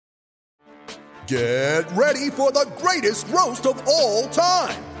Get ready for the greatest roast of all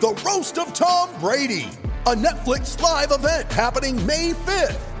time, the Roast of Tom Brady, a Netflix live event happening May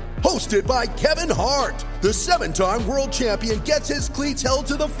 5th. Hosted by Kevin Hart, the 7-time world champion gets his cleats held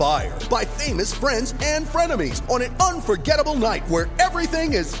to the fire by famous friends and frenemies on an unforgettable night where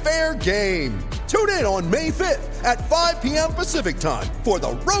everything is fair game. Tune in on May 5th at 5 p.m. Pacific time for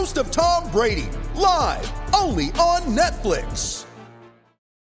the Roast of Tom Brady, live only on Netflix.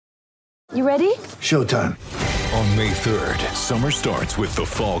 You ready? Showtime. On May 3rd, summer starts with The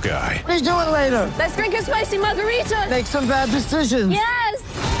Fall Guy. Let's do it later. Let's drink a spicy margarita. Make some bad decisions. Yes!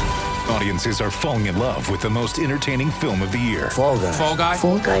 Audiences are falling in love with the most entertaining film of the year. Fall Guy. Fall Guy?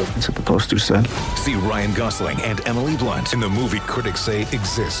 Fall guy. That's what the poster said. See Ryan Gosling and Emily Blunt in the movie critics say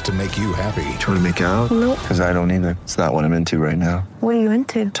exists to make you happy. Trying to make it out? Nope. Because I don't either. It's not what I'm into right now. What are you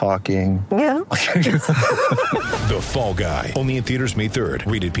into? Talking. Yeah. The Fall Guy. Only in theaters May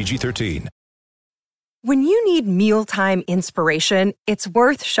 3rd. Rated PG-13. When you need mealtime inspiration, it's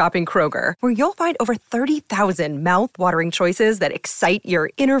worth shopping Kroger, where you'll find over 30,000 mouth-watering choices that excite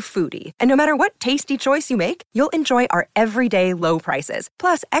your inner foodie. And no matter what tasty choice you make, you'll enjoy our everyday low prices,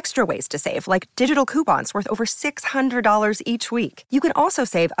 plus extra ways to save, like digital coupons worth over $600 each week. You can also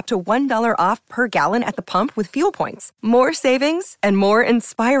save up to $1 off per gallon at the pump with fuel points. More savings and more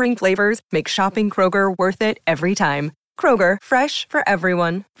inspiring flavors make shopping Kroger worth it every time. Kroger, fresh for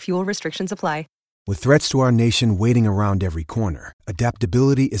everyone. Fuel restrictions apply. With threats to our nation waiting around every corner,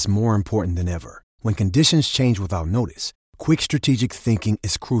 adaptability is more important than ever. When conditions change without notice, quick strategic thinking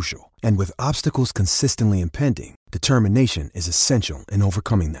is crucial. And with obstacles consistently impending, determination is essential in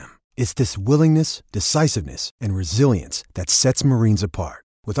overcoming them. It's this willingness, decisiveness, and resilience that sets Marines apart.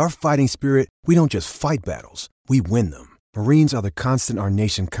 With our fighting spirit, we don't just fight battles, we win them. Marines are the constant our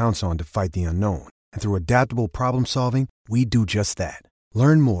nation counts on to fight the unknown. And through adaptable problem solving, we do just that.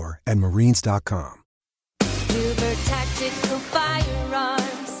 Learn more at marines.com. Uber Tactical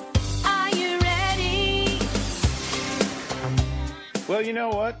Firearms. Are you ready? Well, you know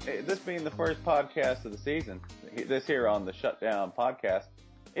what? This being the first podcast of the season, this here on the Shutdown podcast,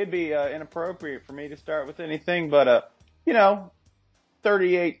 it'd be inappropriate for me to start with anything but,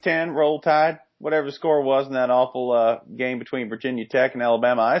 38-10, Roll Tide, whatever the score was in that awful game between Virginia Tech and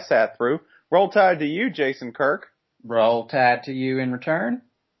Alabama I sat through. Roll Tide to you, Jason Kirk. Roll Tide to you in return.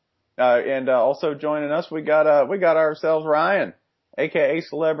 And also joining us, we got ourselves Ryan, aka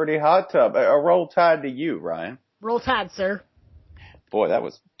Celebrity Hot Tub. A Roll Tide to you, Ryan. Roll Tide, sir. Boy, that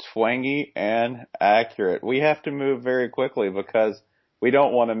was twangy and accurate. We have to move very quickly because we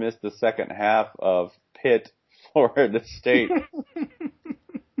don't want to miss the second half of Pitt, Florida State.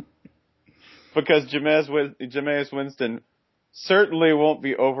 Because Jameis Winston certainly won't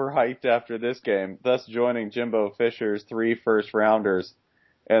be overhyped after this game, thus joining Jimbo Fisher's 3 first-rounders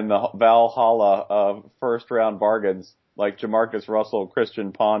in the Valhalla of first-round bargains like Jamarcus Russell,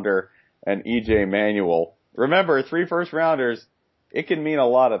 Christian Ponder, and E.J. Manuel. Remember, 3 first-rounders, it can mean a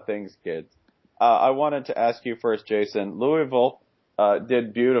lot of things, kids. I wanted to ask you first, Jason. Louisville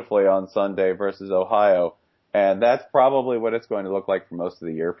did beautifully on Sunday versus Ohio, and that's probably what it's going to look like for most of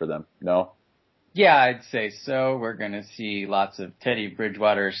the year for them, no? Yeah, I'd say so. We're going to see lots of Teddy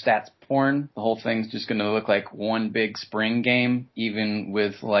Bridgewater stats porn. The whole thing's just going to look like one big spring game, even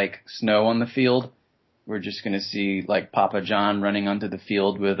with, snow on the field. We're just going to see, Papa John running onto the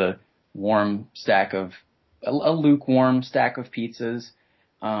field with a lukewarm stack of pizzas,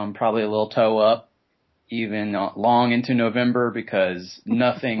 probably a little toe up, even long into November, because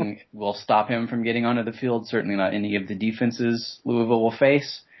nothing will stop him from getting onto the field, certainly not any of the defenses Louisville will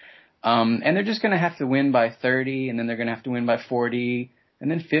face. And they're just going to have to win by 30, and then they're going to have to win by 40,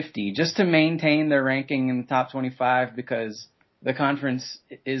 and then 50, just to maintain their ranking in the top 25, because the conference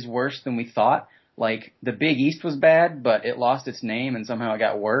is worse than we thought. The Big East was bad, but it lost its name, and somehow it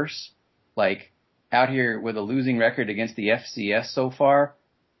got worse. Out here with a losing record against the FCS so far,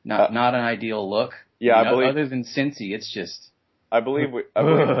 not an ideal look. Yeah, I believe. Other than Cincy, it's just. I believe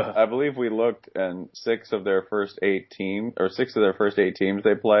we looked, and 6 of their first 8 teams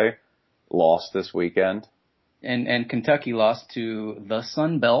they play lost this weekend. And Kentucky lost to the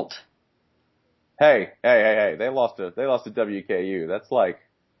Sun Belt. Hey, they lost to WKU. That's like.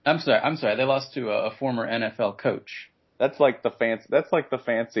 I'm sorry. They lost to a former NFL coach. That's like the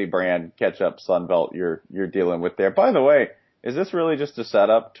fancy brand ketchup Sun Belt you're dealing with there. By the way, is this really just a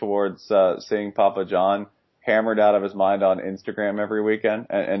setup towards seeing Papa John hammered out of his mind on Instagram every weekend?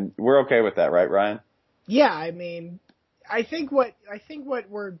 And we're okay with that, right, Ryan? Yeah, I mean, I think what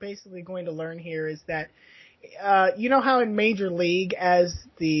we're basically going to learn here is that, you know how in Major League, as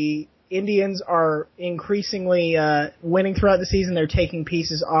the Indians are increasingly winning throughout the season. They're taking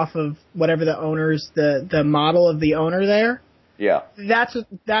pieces off of whatever the model of the owner there. Yeah. That's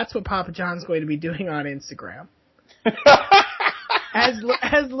what Papa John's going to be doing on Instagram. As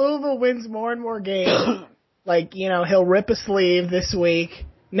Louisville wins more and more games, like, he'll rip a sleeve this week.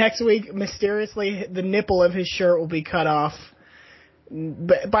 Next week, mysteriously, the nipple of his shirt will be cut off.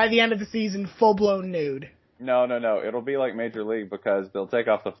 But by the end of the season, full-blown nude. No. It'll be like Major League because they'll take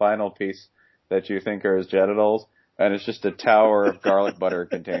off the final piece that you think are his genitals, and it's just a tower of garlic butter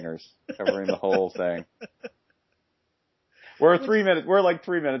containers covering the whole thing. We're 3 minutes. We're like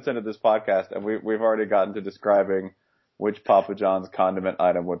 3 minutes into this podcast, and we've already gotten to describing which Papa John's condiment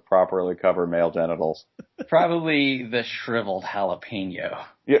item would properly cover male genitals. Probably the shriveled jalapeno.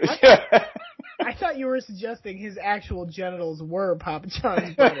 Yeah. I thought you were suggesting his actual genitals were Papa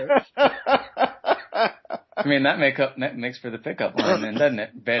John's butter. I mean, that makes for the pickup line then, doesn't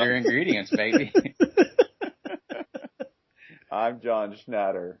it? Better ingredients, baby. I'm John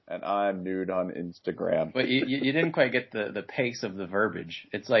Schnatter, and I'm nude on Instagram. But you didn't quite get the pace of the verbiage.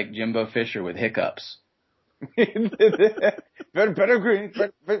 It's like Jimbo Fisher with hiccups. better green.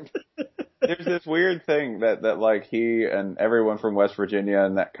 There's this weird thing that like he and everyone from West Virginia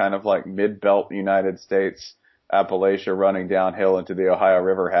and that kind of like mid-belt United States Appalachia running downhill into the Ohio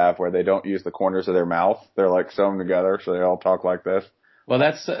River have, where they don't use the corners of their mouth. They're like sewn together, so they all talk like this. Well,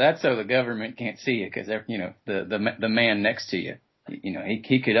 that's so the government can't see you because the man next to you,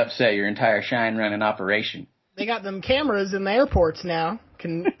 he could upset your entire Shine running operation. They got them cameras in the airports now.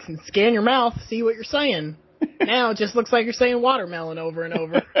 Can scan your mouth, see what you're saying. Now it just looks like you're saying watermelon over and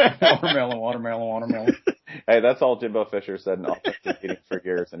over. Watermelon. Hey, that's all Jimbo Fisher said in offensive meetings for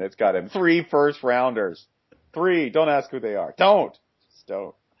years, and it's got him 3 first-rounders. 3. Don't ask who they are. Don't. Just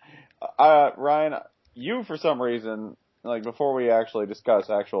don't. Ryan, you, for some reason, like before we actually discuss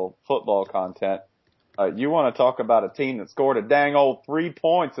actual football content, you want to talk about a team that scored a dang old 3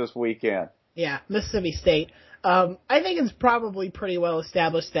 points this weekend. Yeah, Mississippi State. I think it's probably pretty well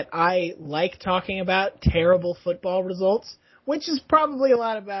established that I like talking about terrible football results, which is probably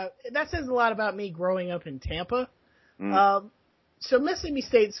that says a lot about me growing up in Tampa. So Mississippi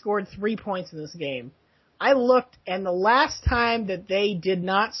State scored 3 points in this game. I looked, and the last time that they did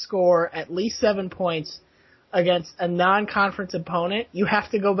not score at least 7 points against a non-conference opponent, you have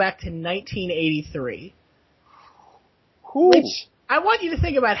to go back to 1983. Which, I want you to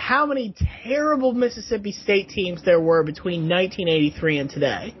think about how many terrible Mississippi State teams there were between 1983 and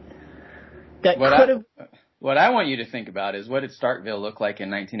today. What I want you to think about is what did Starkville look like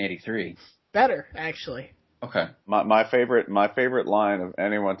in 1983? Better, actually. Okay. My favorite line of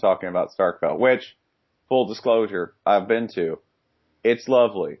anyone talking about Starkville, which, full disclosure, I've been to. It's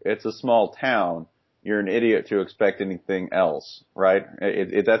lovely. It's a small town. You're an idiot to expect anything else, right?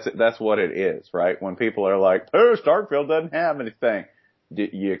 That's what it is, right? When people are like, "Oh, Starkville doesn't have anything,"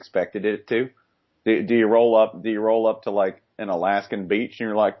 you expected it to? Do you roll up to like an Alaskan beach and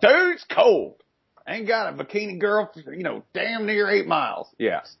you're like, "Dude, it's cold. I ain't got a bikini girl for, damn near 8 miles."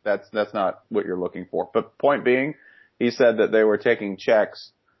 Yes, that's not what you're looking for. But point being, he said that they were taking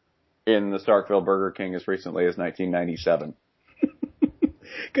checks in the Starkville Burger King as recently as 1997.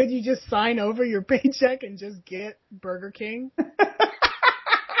 Could you just sign over your paycheck and just get Burger King?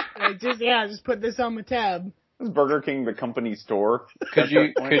 Just put this on my tab. Is Burger King the company store? Could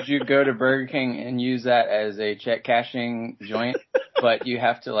you go to Burger King and use that as a check cashing joint? But you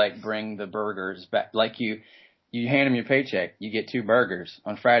have to like bring the burgers back. Like you hand them your paycheck, you get 2 burgers.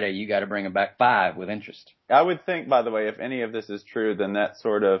 On Friday, you got to bring them back 5 with interest. I would think, by the way, if any of this is true, then that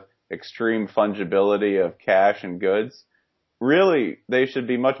sort of extreme fungibility of cash and goods, really, they should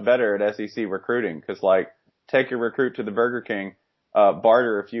be much better at SEC recruiting. Because, like, take your recruit to the Burger King,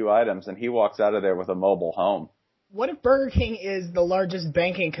 barter a few items, and he walks out of there with a mobile home. What if Burger King is the largest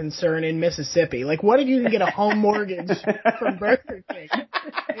banking concern in Mississippi? Like, what if you can get a home mortgage from Burger King?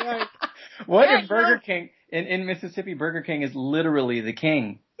 What if Burger King in Mississippi? Burger King is literally the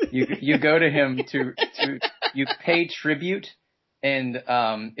king. You go to him to you pay tribute, and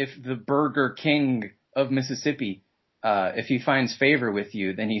if the Burger King of Mississippi, if he finds favor with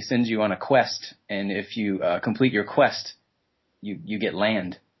you, then he sends you on a quest, and if you complete your quest, you get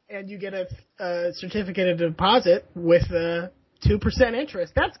land. And you get a certificate of deposit with 2%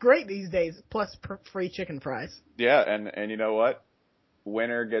 interest. That's great these days, plus free chicken fries. Yeah, and you know what?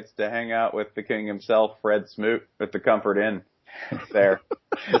 Winner gets to hang out with the king himself, Fred Smoot, at the Comfort Inn there.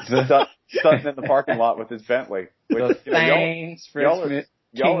 Stunting in the parking lot with his Bentley. Thanks, Fred Smoot.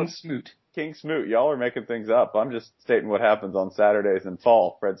 King Smoot. King Smoot, y'all are making things up. I'm just stating what happens on Saturdays in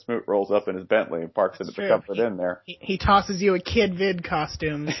fall. Fred Smoot rolls up in his Bentley and parks it at the Comfort Inn there. He tosses you a Kid Vid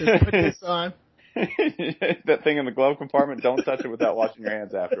costume and says, put this on. That thing in the glove compartment, don't touch it without washing your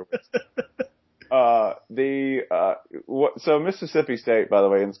hands afterwards. So Mississippi State, by the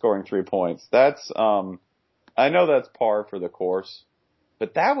way, in scoring 3 points, that's, I know that's par for the course,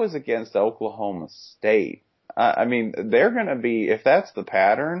 but that was against Oklahoma State. I mean, they're going to be, if that's the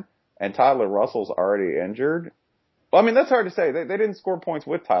pattern and Tyler Russell's already injured, well, I mean, that's hard to say. They didn't score points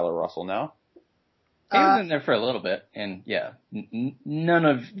with Tyler Russell now. He was in there for a little bit, and yeah, none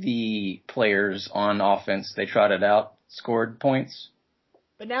of the players on offense they trotted out scored points.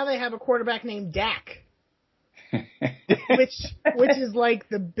 But now they have a quarterback named Dak, which is like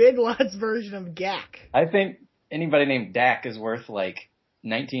the Big Lots version of Gak. I think anybody named Dak is worth like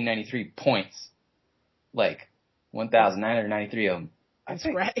 1993 points, like 1,993 of them.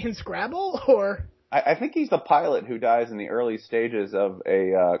 In Scrabble, or? I think he's the pilot who dies in the early stages of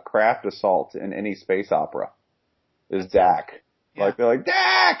a craft assault in any space opera. Is Dak. Yeah. Like, they're like,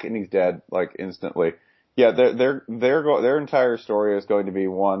 Dak! And he's dead, like, instantly. Yeah, their entire story is going to be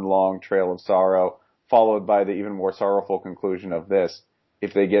one long trail of sorrow, followed by the even more sorrowful conclusion of this,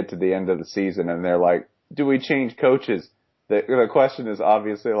 if they get to the end of the season and they're like, do we change coaches? The question is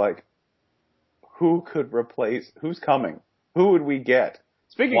obviously like, who could replace, who's coming? Who would we get?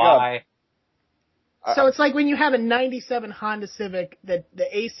 Speaking Why? of... So it's like when you have a 97 Honda Civic that the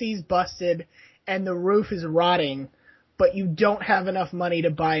AC's busted and the roof is rotting, but you don't have enough money to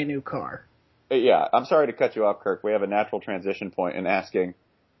buy a new car. Yeah, I'm sorry to cut you off, Kirk. We have a natural transition point in asking,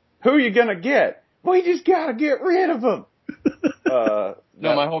 who are you going to get? We just got to get rid of them. No,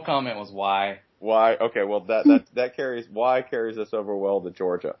 my whole comment was why. Why? Okay, well, that carries us over well to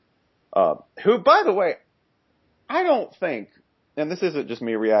Georgia. Who, by the way, I don't think, and this isn't just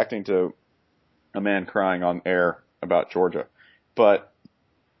me reacting to a man crying on air about Georgia, but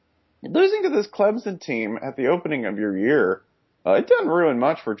losing to this Clemson team at the opening of your year, it doesn't ruin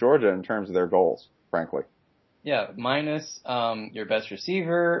much for Georgia in terms of their goals, frankly. Yeah, minus your best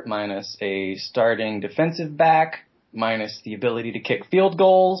receiver, minus a starting defensive back, minus the ability to kick field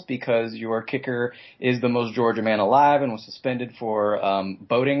goals because your kicker is the most Georgia man alive and was suspended for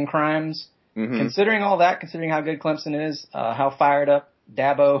boating crimes. Mm-hmm. Considering all that, considering how good Clemson is, how fired up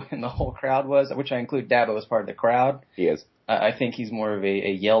Dabo and the whole crowd was, which I include Dabo as part of the crowd. He is. I think he's more of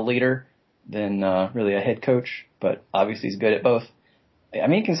a yell leader than really a head coach, but obviously he's good at both. I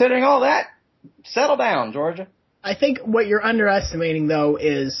mean, considering all that, settle down, Georgia. I think what you're underestimating, though,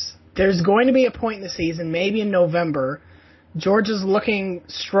 is there's going to be a point in the season, maybe in November, Georgia's looking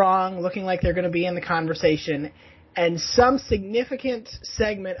strong, looking like they're going to be in the conversation, and some significant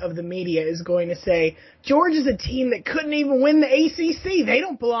segment of the media is going to say, Georgia's a team that couldn't even win the ACC. They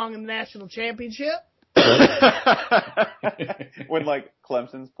don't belong in the national championship. When, like,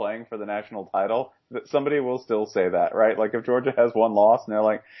 Clemson's playing for the national title, somebody will still say that, right? Like, if Georgia has one loss and they're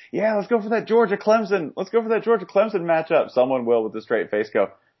like, yeah, let's go for that Georgia-Clemson matchup, someone will with a straight face go,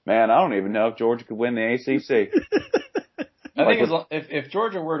 man, I don't even know if Georgia could win the ACC. I think if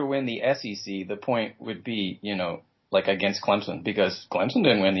Georgia were to win the SEC, the point would be, like against Clemson, because Clemson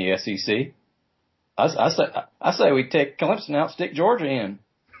didn't win the SEC. I say we take Clemson out, stick Georgia in.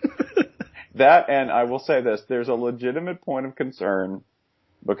 That, and I will say this, there's a legitimate point of concern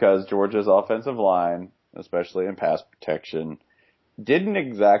because Georgia's offensive line, especially in pass protection, didn't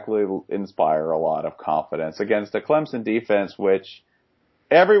exactly inspire a lot of confidence against a Clemson defense, which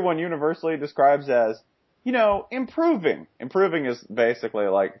everyone universally describes as, improving. Improving is basically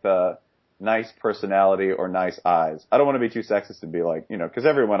like the nice personality or nice eyes. I don't want to be too sexist and be like, because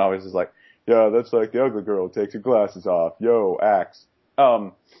everyone always is like, yeah, that's like the ugly girl who takes her glasses off. Yo, axe.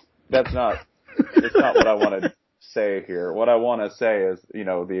 It's not what I want to say here. What I want to say is,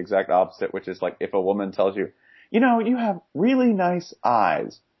 the exact opposite, which is like if a woman tells you, you have really nice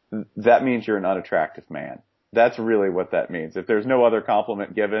eyes, that means you're an unattractive man. That's really what that means. If there's no other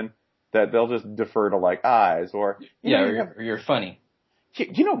compliment given, that they'll just defer to like eyes or, you're funny.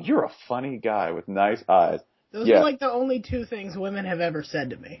 You're a funny guy with nice eyes. Those are like the only two things women have ever said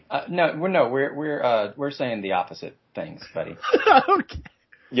to me. We're saying the opposite things, buddy. Okay.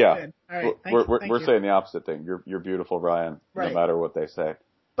 Yeah, all right. We're saying the opposite thing. You're beautiful, Ryan, no matter what they say.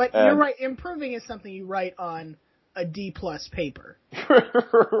 But you're right. Improving is something you write on a D+ paper.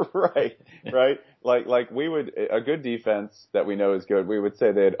 Right. Like we would, a good defense that we know is good, we would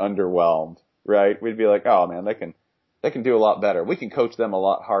say they had underwhelmed, right? We'd be like, oh man, they can do a lot better. We can coach them a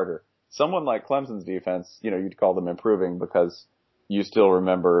lot harder. Someone like Clemson's defense, you'd call them improving because, you still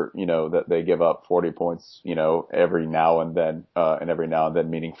remember, that they give up 40 points, every now and then,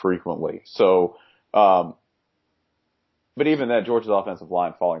 meaning frequently. So, but even then, Georgia's offensive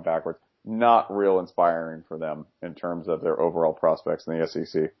line falling backwards, not real inspiring for them in terms of their overall prospects in the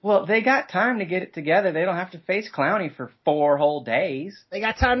SEC. Well, they got time to get it together. They don't have to face Clowney for 4 whole days. They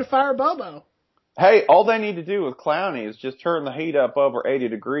got time to fire Bobo. Hey, all they need to do with Clowney is just turn the heat up over 80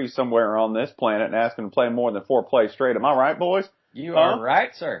 degrees somewhere on this planet and ask him to play more than 4 plays straight. Am I right, boys? You are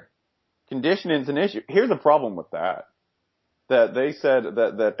right, sir. Conditioning's an issue. Here's the problem with that. That they said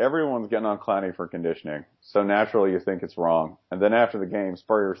that everyone's getting on Clowney for conditioning. So naturally you think it's wrong. And then after the game,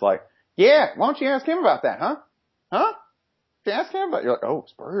 Spurrier's like, yeah, why don't you ask him about that, huh? Huh? Ask him about it. You're like, oh,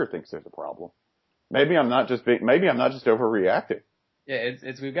 Spurrier thinks there's a problem. Maybe I'm not just overreacting. Yeah,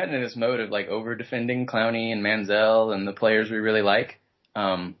 we've gotten into this mode of like over defending Clowney and Manziel and the players we really like.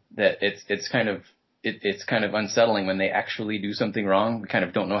 That it's kind of unsettling when they actually do something wrong. We kind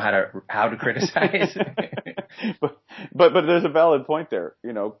of don't know how to criticize. but there's a valid point there.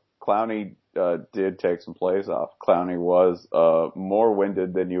 Clowney did take some plays off. Clowney was more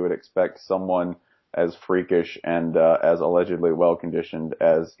winded than you would expect someone as freakish and as allegedly well conditioned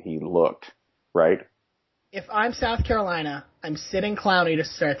as he looked, right? If I'm South Carolina, I'm sitting Clowney to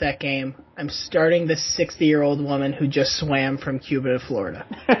start that game. I'm starting the 60-year-old woman who just swam from Cuba to Florida.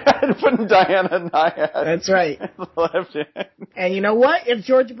 Putting Diana Nyad. That's right. Left hand. And you know what? If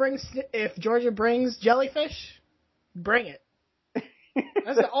Georgia brings jellyfish, bring it.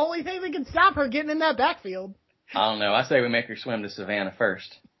 That's the only thing that can stop her getting in that backfield. I don't know. I say we make her swim to Savannah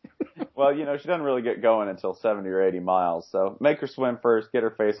first. Well, she doesn't really get going until 70 or 80 miles. So make her swim first, get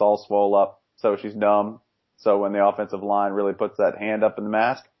her face all swole up so she's numb. So when the offensive line really puts that hand up in the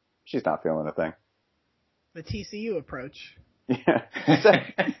mask, she's not feeling a thing. The TCU approach. Yeah.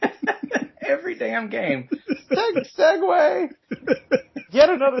 Every damn game. Segue. Yet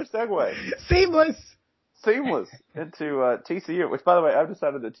another segue. Seamless into TCU, which, by the way, I've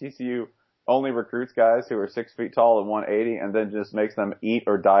decided that TCU only recruits guys who are 6 feet tall and 180 and then just makes them eat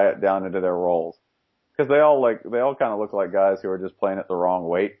or diet down into their roles. Because they all kind of look like guys who are just playing at the wrong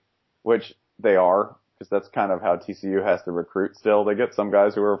weight, which they are. Because that's kind of how TCU has to recruit still. They get some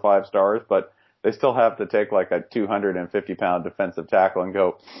guys who are 5 stars, but they still have to take like a 250-pound defensive tackle and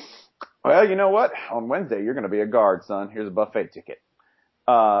go, well, you know what? On Wednesday, you're going to be a guard, son. Here's a buffet ticket.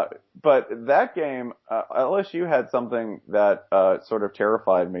 But that game, LSU had something that sort of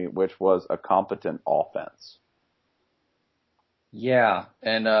terrified me, which was a competent offense. Yeah,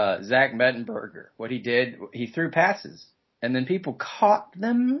 and Zach Mettenberger, what he did, he threw passes. And then people caught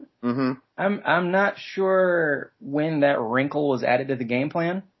them. Mm-hmm. I'm not sure when that wrinkle was added to the game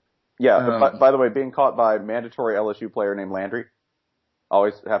plan. Yeah, by the way, being caught by a mandatory LSU player named Landry.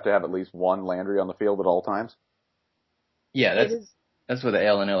 Always have to have at least one Landry on the field at all times. Yeah, that's what the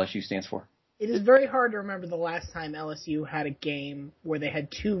L in LSU stands for. It is very hard to remember the last time LSU had a game where they had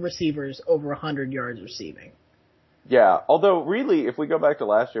 2 receivers over 100 yards receiving. Yeah, although really, if we go back to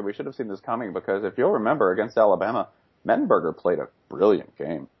last year, we should have seen this coming because if you'll remember against Alabama, Mettenberger played a brilliant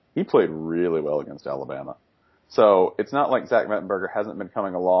game. He played really well against Alabama. So it's not like Zach Mettenberger hasn't been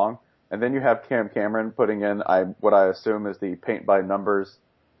coming along. And then you have Cam Cameron putting in what I assume is the paint by numbers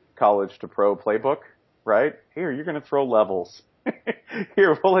college to pro playbook, right? Here, you're going to throw levels.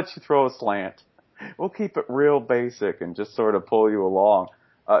 Here, we'll let you throw a slant. We'll keep it real basic and just sort of pull you along.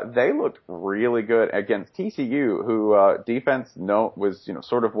 They looked really good against TCU, who defense was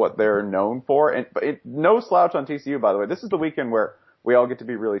sort of what they're known for. And no slouch on TCU, by the way. This is the weekend where we all get to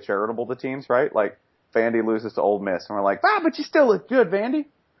be really charitable to teams, right? Like Vandy loses to Ole Miss, and we're like, but you still look good, Vandy.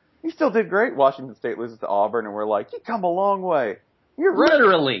 You still did great. Washington State loses to Auburn, and we're like, you come a long way. You're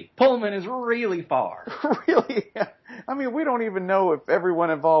literally Pullman is really far. Really? I mean, we don't even know if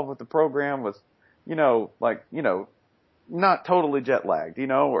everyone involved with the program was, not totally jet lagged,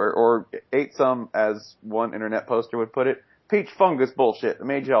 or ate some, as one internet poster would put it, peach fungus bullshit that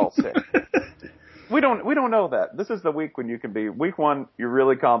made you all sick. We don't know that. This is the week when you can be, week 1, you're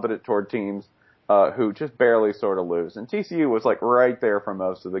really competent toward teams, who just barely sort of lose. And TCU was like right there for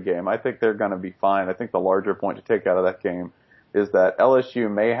most of the game. I think they're going to be fine. I think the larger point to take out of that game is that LSU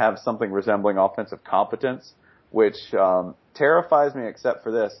may have something resembling offensive competence, which, terrifies me except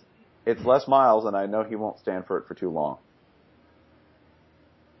for this. It's Les Miles, and I know he won't stand for it for too long.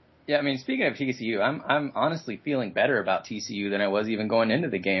 Yeah, I mean, speaking of TCU, I'm honestly feeling better about TCU than I was even going into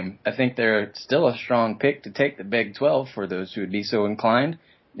the game. I think they're still a strong pick to take the Big 12 for those who would be so inclined.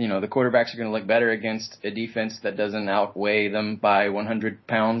 The quarterbacks are going to look better against a defense that doesn't outweigh them by 100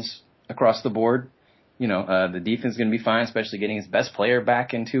 pounds across the board. The defense is going to be fine, especially getting his best player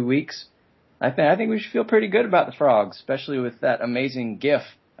back in 2 weeks. I think we should feel pretty good about the Frogs, especially with that amazing GIF.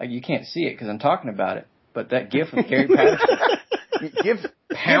 You can't see it because I'm talking about it, but that GIF of Gary Patterson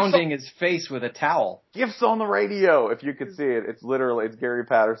pounding his face with a towel. GIFs on the radio, if you could see it. It's Gary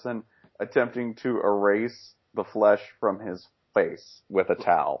Patterson attempting to erase the flesh from his face with a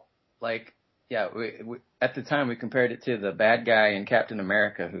towel. Like, yeah, we at the time we compared it to the bad guy in Captain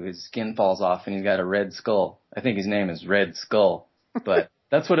America whose skin falls off and he's got a red skull. I think his name is Red Skull, but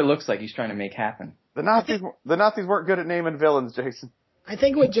that's what it looks like he's trying to make happen. The Nazis weren't good at naming villains, Jason. I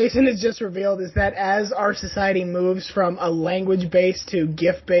think what Jason has just revealed is that as our society moves from a language-based to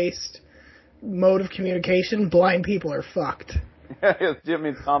GIF-based mode of communication, blind people are fucked. Jim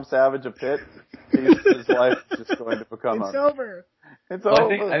means Tom Savage a pit. His life is just going to become It's over. It's well,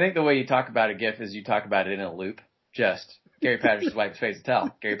 over. I think the way you talk about a GIF is you talk about it in a loop. Just Gary Patterson's wiped his face with a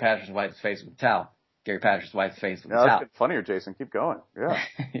towel. Gary Patterson's wiped his face with a towel. Gary Patterson's wiped his face with a towel. That's getting funnier, Jason. Keep going. Yeah.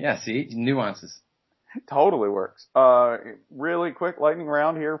 Yeah, see? Nuances. Totally works. Really quick lightning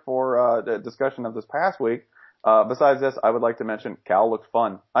round here for the discussion of this past week. Besides this, I would like to mention Cal looked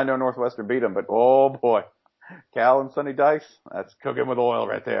fun. I know Northwestern beat them, but oh boy. Cal and Sonny Dykes, that's cooking with oil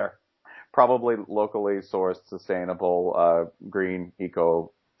right there. Probably locally sourced, sustainable, green,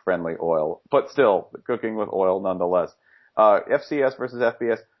 eco-friendly oil. But still, cooking with oil nonetheless. FCS versus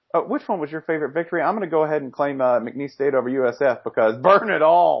FBS. Which one was your favorite victory? I'm going to go ahead and claim McNeese State over USF because burn it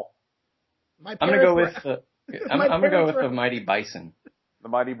all. I'm going to go with the Mighty Bison. The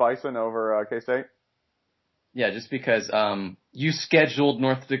Mighty Bison over K-State? Yeah, just because you scheduled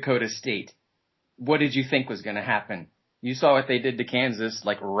North Dakota State. What did you think was going to happen? You saw what they did to Kansas,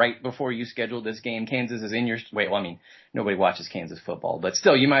 like right before you scheduled this game. Kansas is in your nobody watches Kansas football, but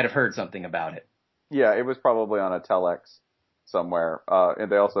still, you might have heard something about it. Yeah, it was probably on a telex somewhere.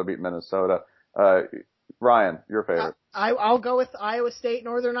 And they also beat Minnesota. Ryan, your favorite? I'll go with Iowa State,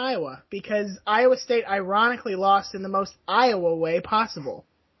 Northern Iowa, because Iowa State ironically lost in the most Iowa way possible.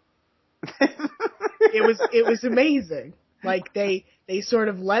 It was amazing. Like they sort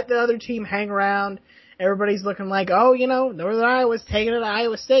of let the other team hang around. Everybody's looking like, oh, Northern Iowa's taking it to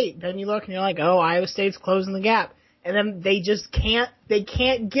Iowa State. Then you look and you're like, oh, Iowa State's closing the gap. And then they just can't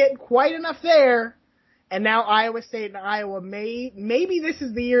get quite enough there. And now Iowa State and Iowa maybe this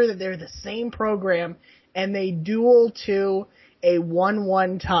is the year that they're the same program and they duel to a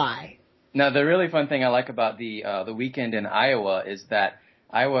 1-1 tie. Now, the really fun thing I like about the weekend in Iowa is that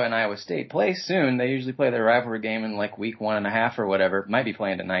Iowa and Iowa State play soon. They usually play their rivalry game in like week 1.5 or whatever. Might be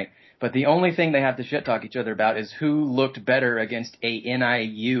playing tonight. But the only thing they have to shit talk each other about is who looked better against a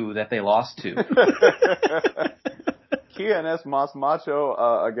NIU that they lost to. KNS Mas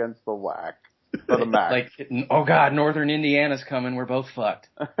Macho against the WAC. Or the MAC. Like, oh God, Northern Indiana's coming. We're both fucked.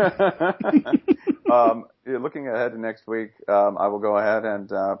 Looking ahead to next week, I will go ahead and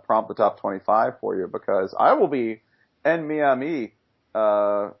prompt the top 25 for you because I will be en Miami,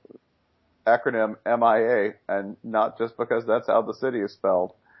 acronym MIA, and not just because that's how the city is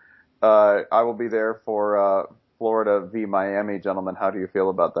spelled. I will be there for Florida v. Miami. Gentlemen, how do you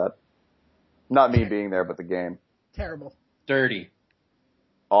feel about that? Not me being there, but the game. Terrible. Dirty.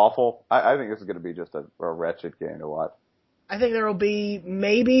 Awful. I think this is going to be just a wretched game to watch. I think there will be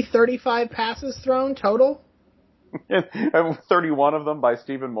maybe 35 passes thrown total. And 31 of them by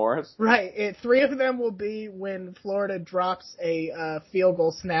Stephen Morris. Right. 3 of them will be when Florida drops a field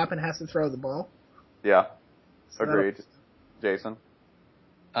goal snap and has to throw the ball. Yeah. Agreed. Jason?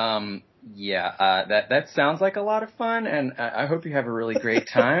 Yeah, that sounds like a lot of fun, and I hope you have a really great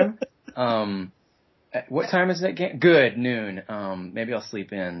time. What time is that game? Good, noon. Maybe I'll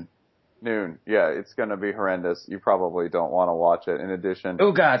sleep in. Noon. Yeah, it's going to be horrendous. You probably don't want to watch it. In addition,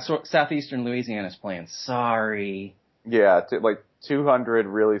 oh God, so Southeastern Louisiana's playing. Sorry. Yeah, like 200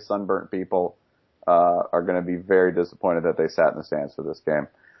 really sunburnt people are going to be very disappointed that they sat in the stands for this game.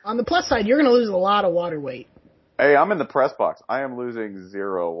 On the plus side, you're going to lose a lot of water weight. Hey, I'm in the press box. I am losing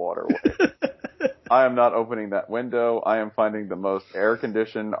 0 water weight. I am not opening that window. I am finding the most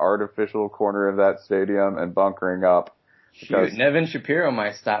air-conditioned, artificial corner of that stadium and bunkering up. Shoot, Nevin Shapiro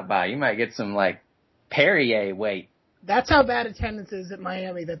might stop by. You might get some, like, Perrier weight. That's how bad attendance is at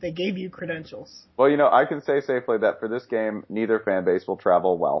Miami, that they gave you credentials. Well, I can say safely that for this game, neither fan base will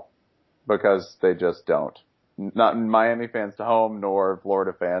travel well. Because they just don't. Not Miami fans to home, nor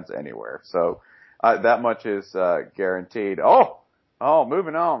Florida fans anywhere. So, that much is guaranteed. Oh,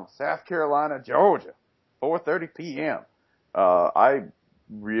 moving on. South Carolina, Georgia, 4:30 p.m. I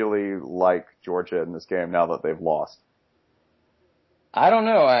really like Georgia in this game now that they've lost. I don't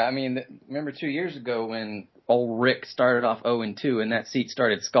know. I mean, remember 2 years ago when old Rick started off 0-2 and that seat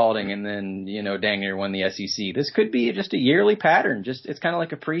started scalding and then, dang near won the SEC. This could be just a yearly pattern. It's kind of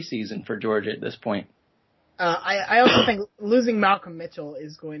like a preseason for Georgia at this point. I also think losing Malcolm Mitchell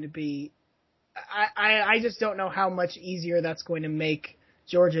is going to be, I just don't know how much easier that's going to make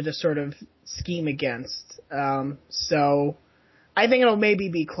Georgia to sort of scheme against. So I think it'll maybe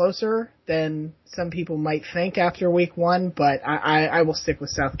be closer than some people might think after week 1, but I will stick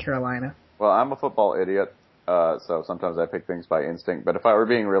with South Carolina. Well, I'm a football idiot, so sometimes I pick things by instinct. But if I were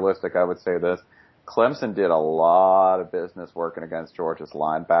being realistic, I would say this. Clemson did a lot of business working against Georgia's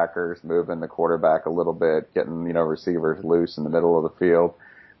linebackers, moving the quarterback a little bit, getting, receivers loose in the middle of the field.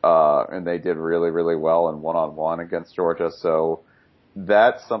 And they did really, really well in one-on-one against Georgia. So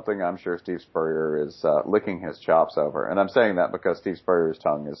that's something I'm sure Steve Spurrier is licking his chops over. And I'm saying that because Steve Spurrier's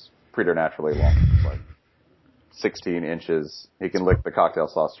tongue is preternaturally long. It's like 16 inches. He can lick the cocktail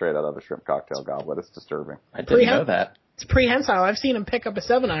sauce straight out of a shrimp cocktail goblet. It's disturbing. I didn't know that. It's prehensile. I've seen him pick up a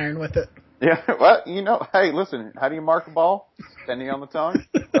 7-iron with it. Yeah, well, hey, listen, how do you mark a ball? Standing on the tongue,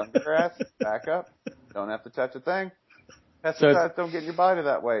 on the grass, back up. Don't have to touch a thing. Pesticides don't get your body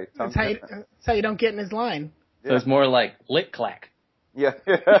that way. That's how you don't get in his line. So it's more like lick clack. Yeah.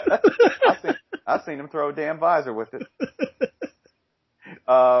 I've seen him throw a damn visor with it.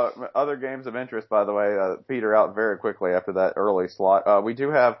 Other games of interest, by the way, peter out very quickly after that early slot. We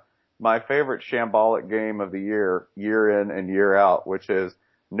do have my favorite shambolic game of the year in and year out, which is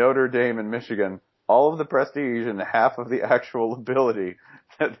Notre Dame and Michigan. All of the prestige and half of the actual ability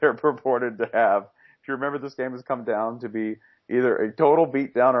that they're purported to have. If you remember, this game has come down to be either a total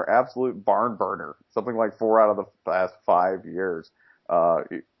beatdown or absolute barn burner. Something like 4 out of the past 5 years.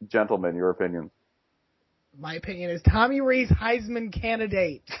 Gentlemen, your opinion? My opinion is Tommy Rees Heisman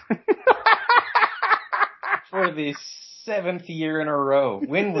candidate. For the 7th year in a row.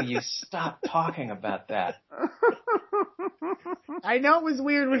 When will you stop talking about that? I know it was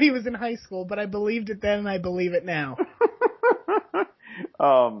weird when he was in high school, but I believed it then and I believe it now.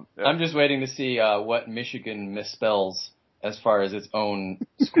 I'm just waiting to see what Michigan misspells as far as its own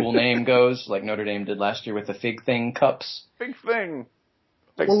school name goes, like Notre Dame did last year with the Fig Thing Cups. Big thing.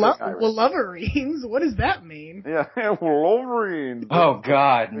 Wolverines? What does that mean? Yeah, Wolverines. Oh,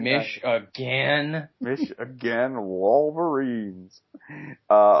 God. Mish again. Mish again. Wolverines.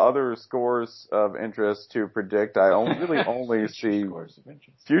 Other scores of interest to predict. I really only see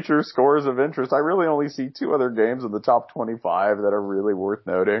future scores of interest. I really only see 2 other games in the top 25 that are really worth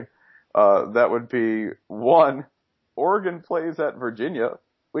noting. That would be 1, Oregon plays at Virginia,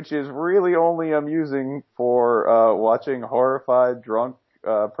 which is really only amusing for watching horrified, drunk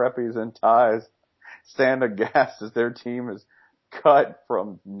preppies in ties stand aghast as their team is cut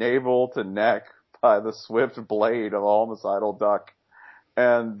from navel to neck by the swift blade of a homicidal duck.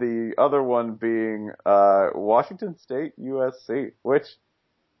 And the other one being Washington State USC, which,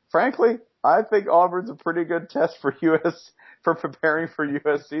 frankly, I think Auburn's a pretty good test for preparing for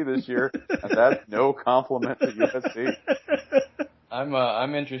USC this year, and that's no compliment to USC.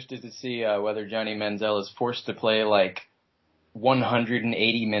 I'm interested to see whether Johnny Manziel is forced to play like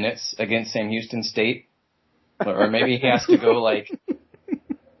 180 minutes against Sam Houston State, or maybe he has to go like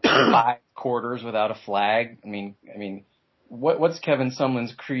 5 quarters without a flag. I mean, what's Kevin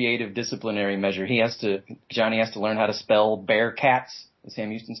Sumlin's creative disciplinary measure? Johnny has to learn how to spell Bearcats, the Sam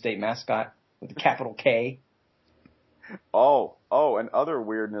Houston State mascot, with a capital K. Oh, and other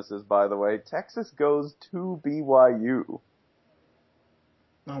weirdnesses, by the way, Texas goes to BYU.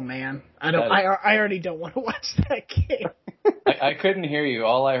 Oh man, I already don't want to watch that game. I couldn't hear you.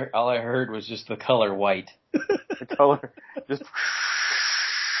 All I heard was just the color white. The color just.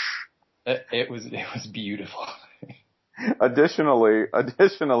 It was beautiful. Additionally,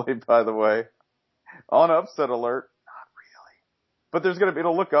 by the way, on upset alert, not really, but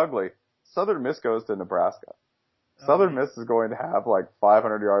it'll look ugly. Southern Miss goes to Nebraska. Southern Miss is going to have like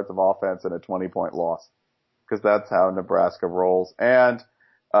 500 yards of offense and a 20-point loss, because that's how Nebraska rolls. And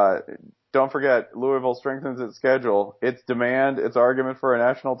don't forget, Louisville strengthens its schedule, its argument for a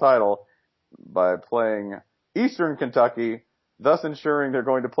national title by playing Eastern Kentucky, thus ensuring they're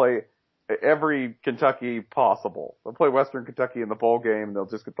going to play every Kentucky possible. They'll play Western Kentucky in the bowl game, and they'll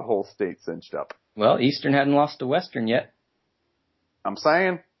just get the whole state cinched up. Well, Eastern hadn't lost to Western yet. That's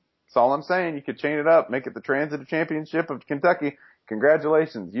all I'm saying. You could chain it up, make it the transitive championship of Kentucky.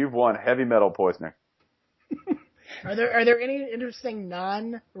 Congratulations, you've won heavy metal poisoning. Are there any interesting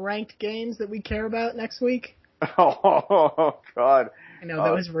non-ranked games that we care about next week? Oh, God. I know,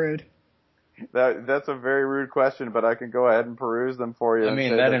 that was rude. That's a very rude question, but I can go ahead and peruse them for you. I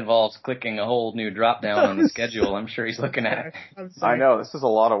mean, that involves clicking a whole new drop down on the schedule. I'm sure he's looking at it. I know, this is a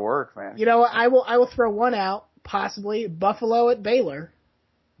lot of work, man. You know what? I will throw one out, possibly Buffalo at Baylor.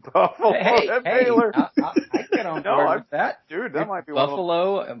 Buffalo at Baylor. I get on board with that. Dude, that might be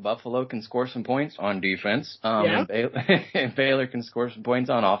Buffalo can score some points on defense. And Baylor can score some points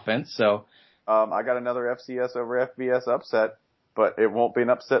on offense. So, I got another FCS over FBS upset, but it won't be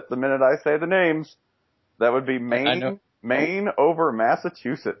an upset the minute I say the names. That would be Maine over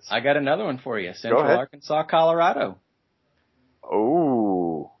Massachusetts. I got another one for you. Central Arkansas, Colorado.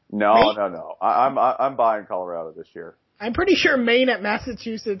 Oh, no. I'm buying Colorado this year. I'm pretty sure Maine at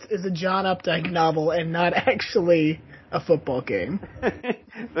Massachusetts is a John Updike novel and not actually a football game.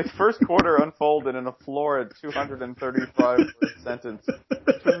 The first quarter unfolded in a florid 235-word sentence,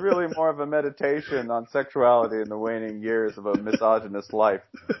 which was really more of a meditation on sexuality in the waning years of a misogynist life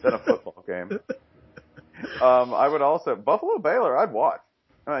than a football game. I would also Buffalo Baylor. I'd watch.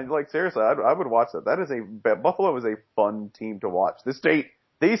 I mean, seriously, I would watch that. Buffalo is a fun team to watch. The State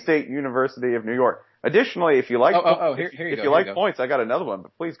University of New York. Additionally, if you like, points, I got another one.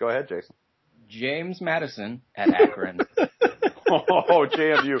 But please go ahead, Jason. James Madison at Akron. Oh,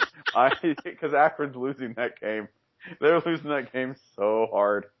 JMU. Because Akron's losing that game. They're losing that game so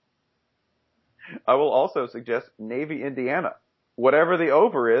hard. I will also suggest Navy, Indiana. Whatever the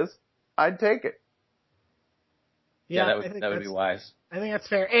over is, I'd take it. Yeah, that would be wise. I think that's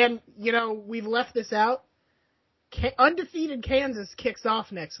fair. And, we've left this out. Undefeated Kansas kicks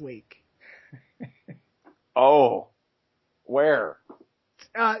off next week. Oh, where?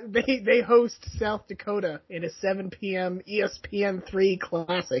 They host South Dakota in a 7 p.m. ESPN3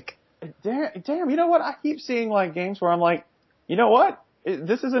 classic. Damn, you know what? I keep seeing games where I'm like, you know what?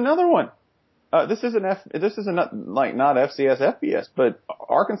 This is another one. This isn't not FCS FBS, but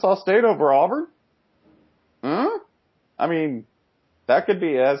Arkansas State over Auburn. I mean, that could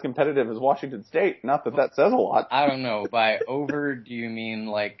be as competitive as Washington State. Not that says a lot. I don't know. By over, do you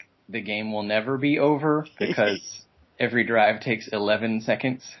mean the game will never be over because every drive takes 11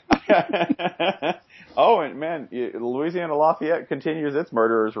 seconds? Oh, and man, Louisiana Lafayette continues its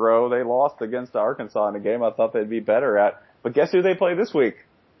murderer's row. They lost against Arkansas in a game I thought they'd be better at. But guess who they play this week?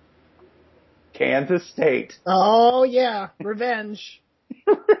 Kansas State. Oh, yeah. Revenge.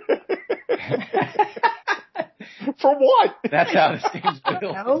 For what? That's how this game's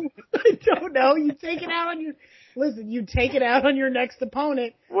built. I don't know. You take it out on your next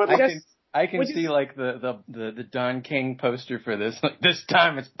opponent. I can see the Don King poster for this. This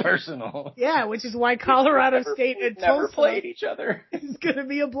time it's personal. Yeah, which is why Colorado State and never Tulsa played each other. Is going to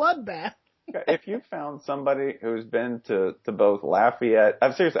be a bloodbath. If you found somebody who's been to both Lafayette,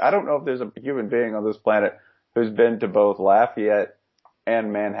 seriously, I don't know if there's a human being on this planet who's been to both Lafayette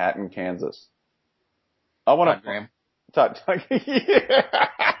and Manhattan, Kansas. I want to talk.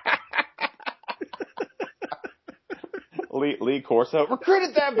 Lee Corso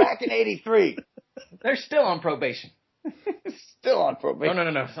recruited them back in '83. They're still on probation. Still on probation.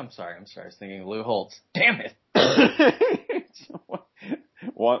 No. I'm sorry. I was thinking Lou Holtz. Damn it.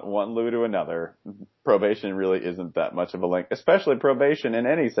 One Lou to another. Probation really isn't that much of a link, especially probation in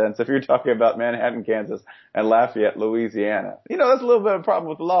any sense. If you're talking about Manhattan, Kansas, and Lafayette, Louisiana, that's a little bit of a problem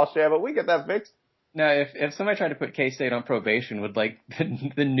with the law, Shab, but we get that fixed. Now, if somebody tried to put K-State on probation, would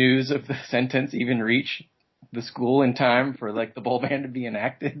the news of the sentence even reach the school in time for the bowl ban to be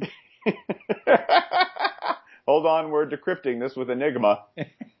enacted? Hold on, we're decrypting this with Enigma.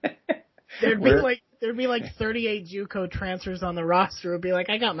 There'd be 38 JUCO transfers on the roster. It'd be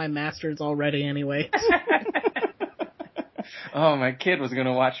I got my master's already anyway. Oh, my kid was going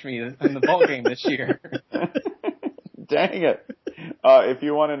to watch me in the bowl game this year. Dang it. If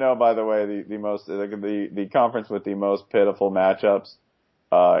you want to know, by the way, the conference with the most pitiful matchups,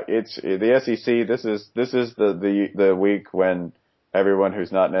 it's the SEC. This is the week when everyone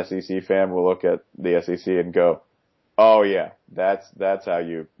who's not an SEC fan will look at the SEC and go, oh yeah, that's how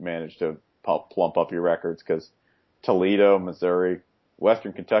you manage to plump up your records, because Toledo, Missouri,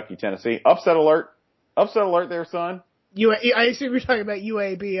 Western Kentucky, Tennessee, upset alert there, son. I assume you're talking about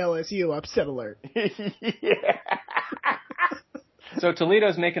UAB LSU, upset alert. Yeah. So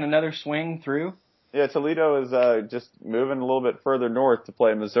Toledo's making another swing through? Yeah, Toledo is just moving a little bit further north to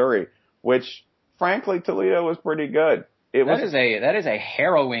play Missouri, which, frankly, Toledo was pretty good. That is a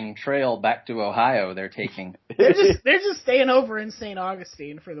harrowing trail back to Ohio they're taking. They're just staying over in St.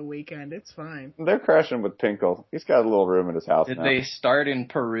 Augustine for the weekend. It's fine. They're crashing with Pinkel. He's got a little room in his house now. Did they start in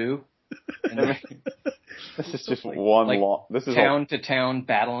Peru? This is just one long. This is town to town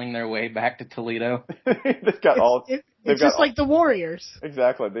battling their way back to Toledo. It's got all. It's just like the Warriors.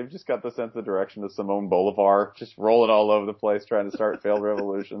 Exactly. They've just got the sense of direction of Simone Bolivar, just rolling all over the place, trying to start failed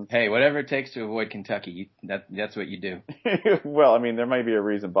revolutions. Hey, whatever it takes to avoid Kentucky, that's what you do. Well, I mean, there may be a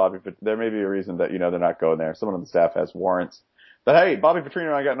reason, Bobby, but there may be a reason that, they're not going there. Someone on the staff has warrants. But hey, Bobby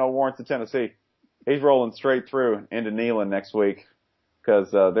Petrino, I got no warrants in Tennessee. He's rolling straight through into Neyland next week because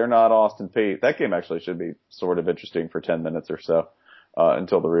they're not Austin Peay. That game actually should be sort of interesting for 10 minutes or so.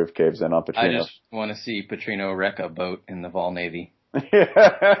 Until the roof caves in on Petrino. I just want to see Petrino wreck a boat in the Vol Navy. Me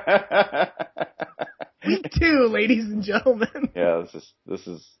too, ladies and gentlemen. Yeah,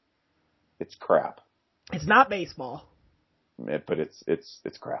 it's crap. It's not baseball. But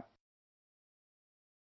it's crap.